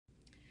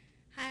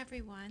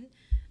everyone.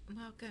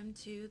 Welcome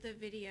to the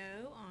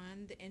video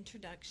on the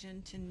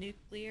introduction to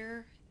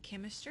nuclear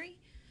chemistry.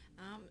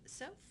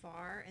 So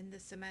far in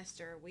this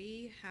semester,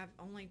 we have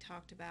only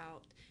talked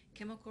about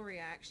chemical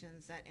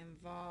reactions that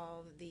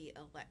involve the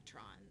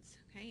electrons.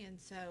 Okay, and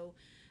so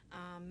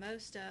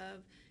most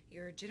of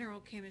your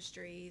general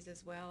chemistries,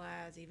 as well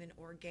as even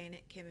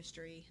organic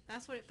chemistry,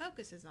 that's what it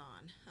focuses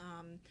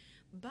on.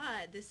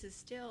 But this is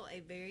still a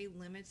very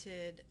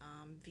limited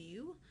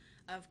view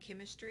of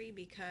chemistry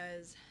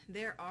because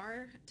there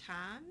are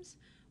times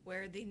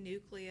where the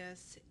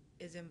nucleus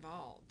is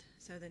involved.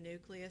 So the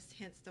nucleus,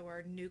 hence the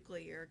word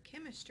nuclear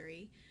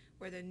chemistry,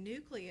 where the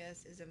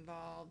nucleus is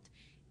involved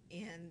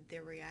in the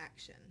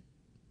reaction.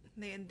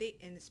 And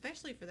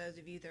especially for those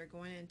of you that are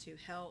going into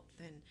health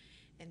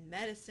and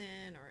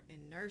medicine or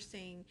in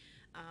nursing,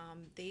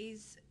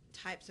 these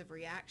types of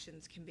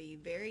reactions can be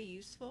very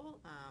useful.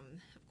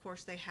 Of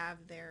course, they have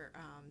their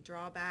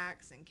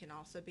drawbacks and can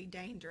also be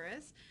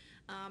dangerous,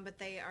 but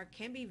they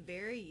can be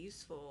very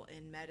useful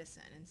in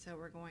medicine. And so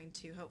we're going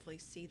to hopefully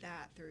see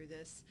that through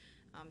this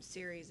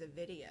series of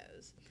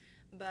videos.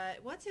 But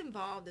what's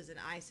involved is an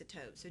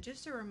isotope. So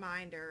just a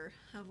reminder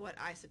of what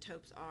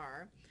isotopes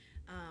are.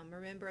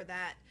 Remember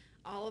that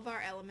all of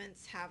our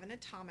elements have an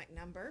atomic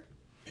number.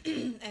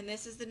 And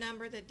this is the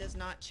number that does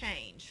not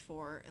change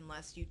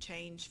unless you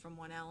change from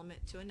one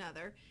element to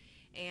another.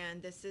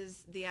 And this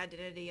is the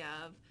identity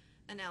of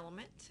an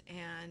element,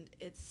 and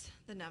it's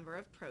the number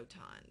of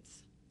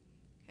protons.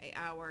 Okay,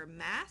 our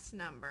mass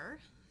number,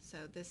 so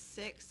this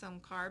 6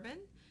 on carbon,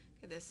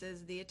 okay, this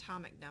is the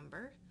atomic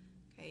number.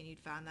 Okay, and you'd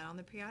find that on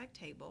the periodic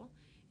table.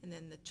 And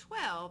then the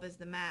 12 is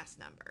the mass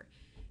number,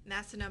 and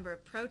that's the number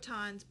of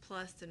protons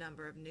plus the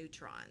number of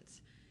neutrons.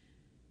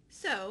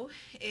 So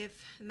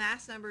if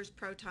mass number is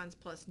protons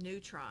plus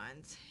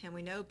neutrons, and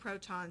we know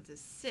protons is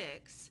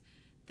 6,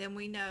 then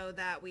we know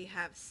that we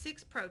have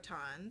 6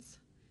 protons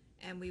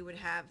and we would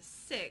have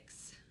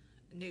 6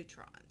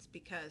 neutrons,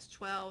 because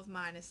 12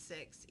 minus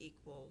 6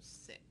 equals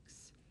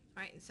 6.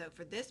 Right? And so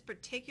for this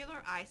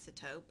particular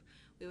isotope,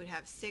 we would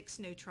have 6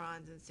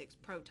 neutrons and 6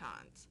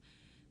 protons.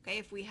 Okay,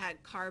 if we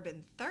had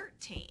carbon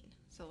 13,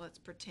 so let's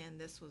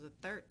pretend this was a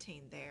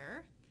 13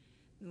 there,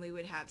 and we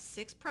would have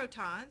 6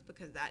 protons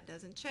because that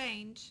doesn't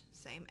change,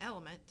 same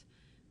element.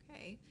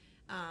 Okay,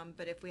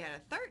 but if we had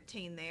a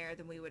 13 there,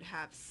 then we would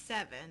have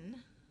 7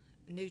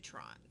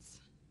 neutrons.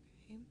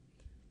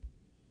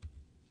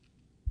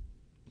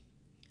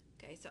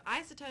 Okay, so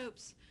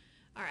isotopes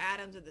are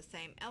atoms of the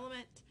same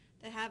element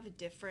that have a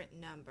different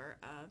number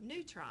of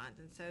neutrons,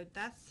 and so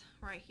that's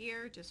right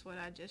here, just what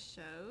I just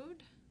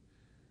showed.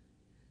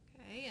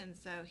 Okay, and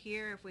so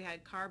here if we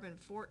had carbon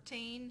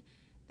 14,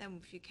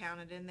 then if you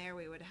counted in there,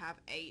 we would have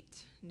 8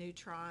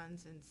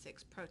 neutrons and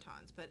 6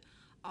 protons. But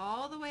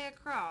all the way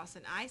across,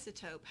 an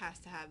isotope has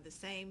to have the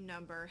same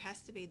number, has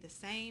to be the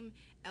same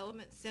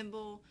element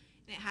symbol,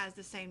 and it has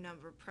the same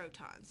number of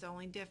protons. The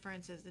only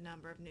difference is the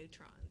number of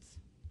neutrons.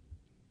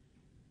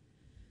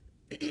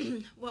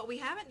 What we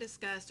haven't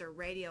discussed are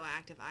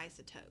radioactive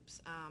isotopes.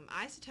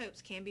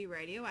 Isotopes can be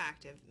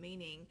radioactive,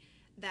 meaning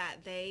that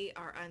they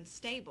are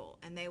unstable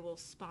and they will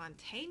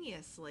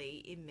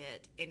spontaneously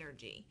emit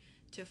energy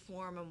to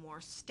form a more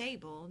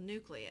stable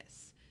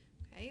nucleus.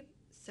 Okay,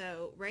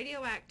 so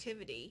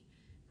radioactivity,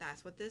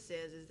 that's what this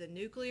is the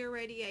nuclear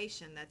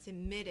radiation that's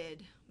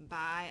emitted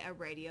by a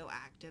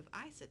radioactive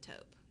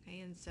isotope.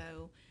 Okay, and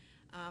so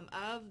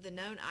of the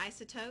known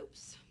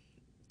isotopes,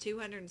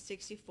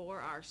 264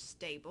 are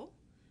stable.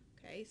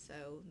 Okay,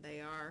 so they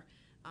are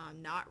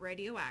not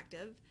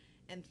radioactive,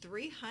 and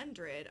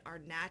 300 are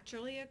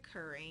naturally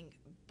occurring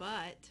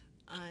but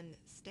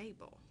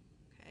unstable.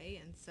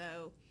 Okay, and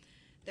so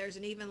there's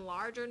an even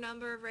larger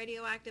number of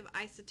radioactive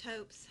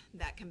isotopes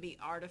that can be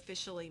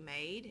artificially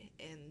made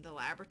in the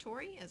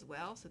laboratory as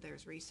well. So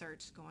there's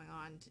research going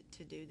on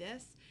to do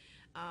this.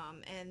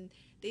 And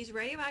these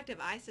radioactive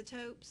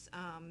isotopes,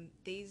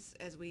 these,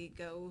 as we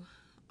go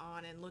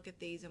on and look at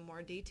these in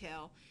more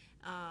detail,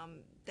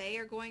 they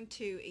are going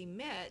to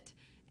emit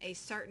a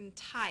certain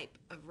type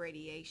of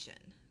radiation.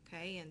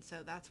 Okay, and so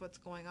that's what's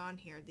going on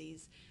here.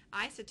 These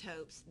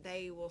isotopes,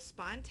 they will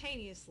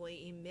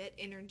spontaneously emit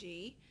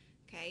energy,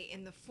 okay,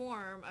 in the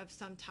form of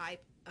some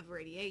type of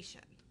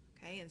radiation.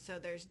 Okay, and so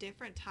there's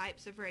different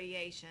types of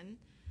radiation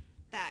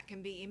that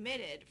can be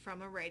emitted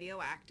from a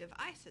radioactive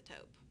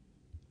isotope.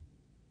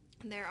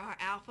 There are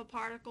alpha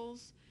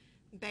particles,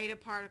 beta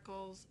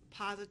particles,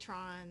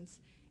 positrons,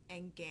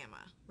 and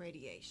gamma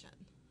radiation.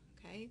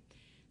 Okay,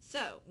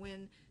 so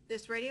when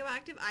this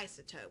radioactive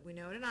isotope, we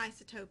know what an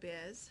isotope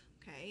is,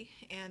 okay,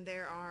 and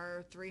there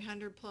are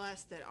 300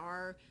 plus that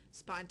are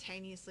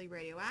spontaneously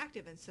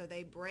radioactive, and so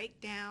they break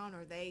down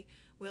or they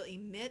will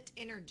emit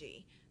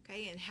energy.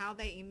 Okay, and how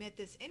they emit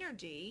this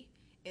energy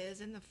is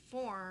in the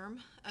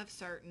form of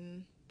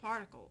certain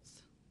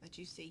particles that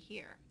you see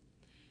here.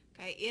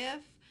 Okay,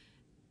 if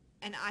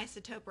an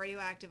isotope,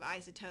 radioactive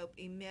isotope,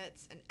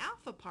 emits an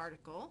alpha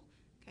particle,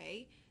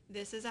 okay,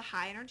 this is a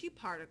high energy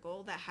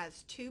particle that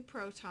has 2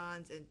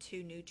 protons and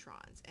 2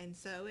 neutrons, and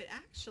so it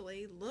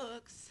actually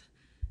looks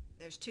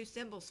there's two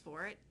symbols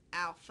for it,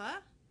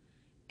 alpha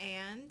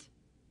and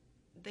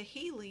the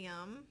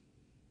helium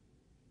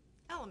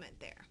element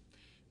there.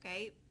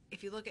 Okay,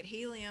 if you look at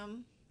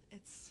helium,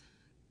 it's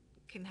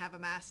can have a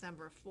mass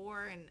number of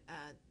 4 and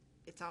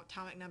its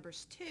atomic number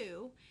is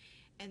 2,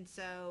 and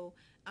so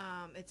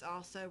it's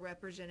also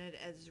represented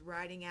as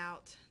writing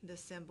out the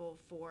symbol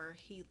for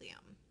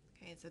helium.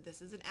 Okay, so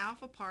this is an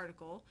alpha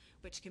particle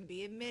which can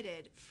be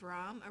emitted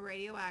from a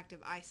radioactive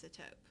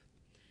isotope.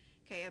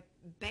 Okay, a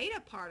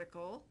beta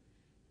particle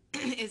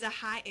is a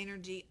high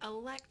energy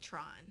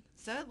electron.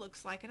 So it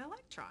looks like an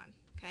electron.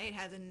 Okay, it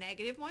has a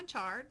 -1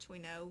 charge. We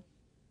know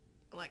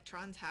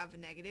electrons have a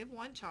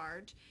 -1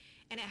 charge,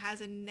 and it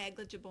has a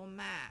negligible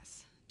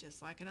mass,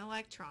 just like an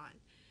electron.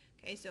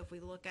 Okay, so if we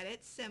look at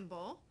its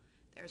symbol,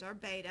 there's our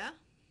beta,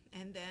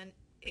 and then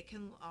it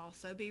can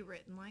also be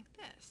written like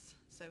this.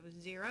 So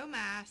 0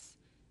 mass,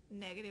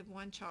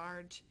 -1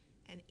 charge,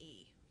 and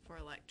E for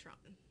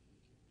electron.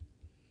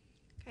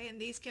 Okay, and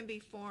these can be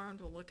formed,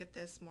 we'll look at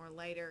this more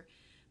later,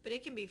 but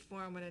it can be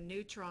formed when a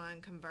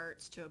neutron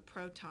converts to a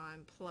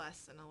proton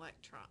plus an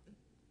electron.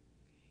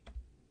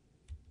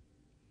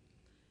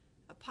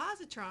 A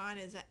positron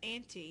is an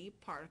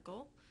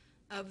anti-particle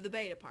of the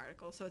beta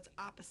particle, so it's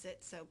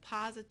opposite. So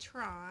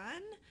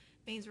positron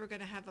means we're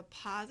going to have a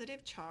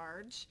positive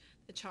charge.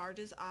 The charge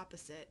is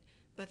opposite,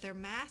 but their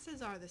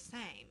masses are the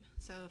same,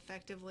 so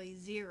effectively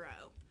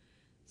 0.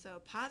 So a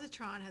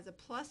positron has a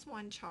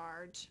 +1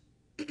 charge.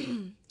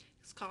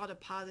 It's called a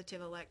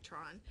positive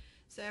electron.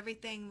 So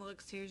everything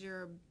looks, here's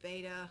your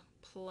beta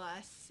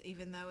plus,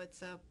 even though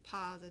it's a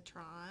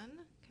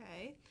positron,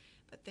 okay?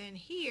 But then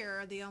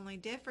here, the only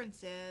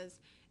difference is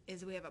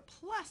we have a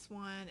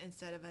 +1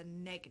 instead of a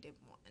 -1.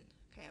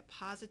 Okay, a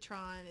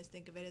positron is,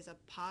 think of it as a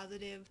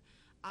positive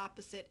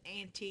opposite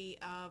anti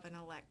of an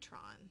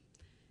electron.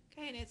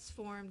 Okay, and it's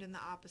formed in the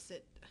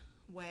opposite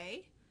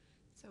way.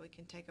 So we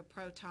can take a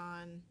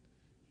proton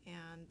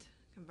and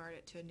convert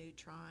it to a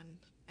neutron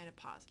and a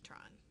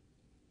positron.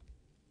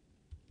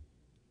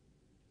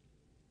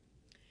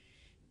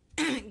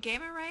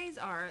 Gamma rays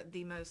are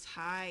the most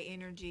high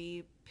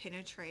energy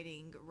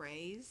penetrating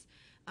rays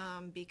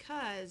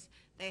because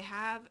they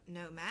have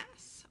no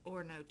mass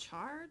or no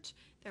charge.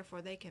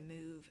 Therefore, they can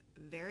move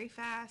very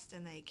fast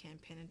and they can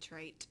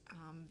penetrate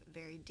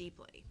very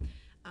deeply.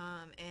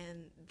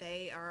 And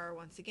they are,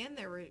 once again,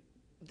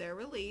 they're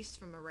released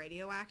from a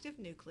radioactive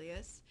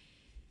nucleus,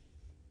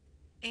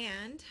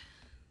 and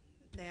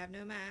they have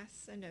no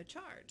mass and no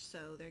charge.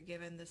 So they're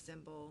given the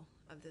symbol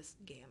of this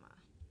gamma.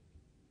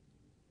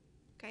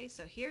 Okay,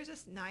 so here's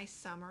a nice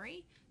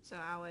summary. So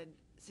I would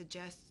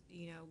suggest,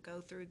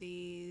 go through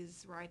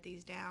these, write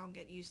these down,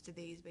 get used to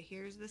these. But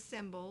here's the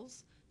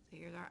symbols. So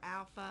here's our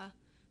alpha,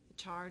 the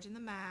charge and the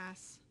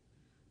mass.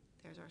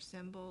 There's our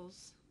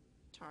symbols,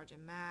 charge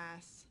and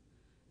mass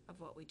of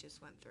what we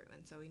just went through.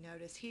 And so we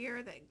notice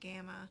here that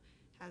gamma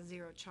has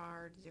 0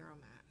 charge, 0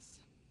 mass.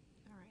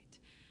 All right.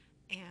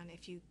 And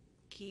if you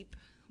keep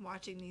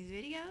watching these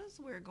videos,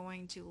 we're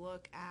going to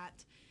look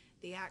at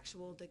the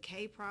actual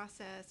decay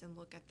process and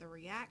look at the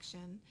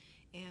reaction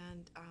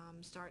and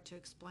start to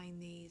explain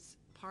these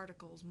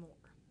particles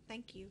more.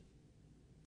 Thank you.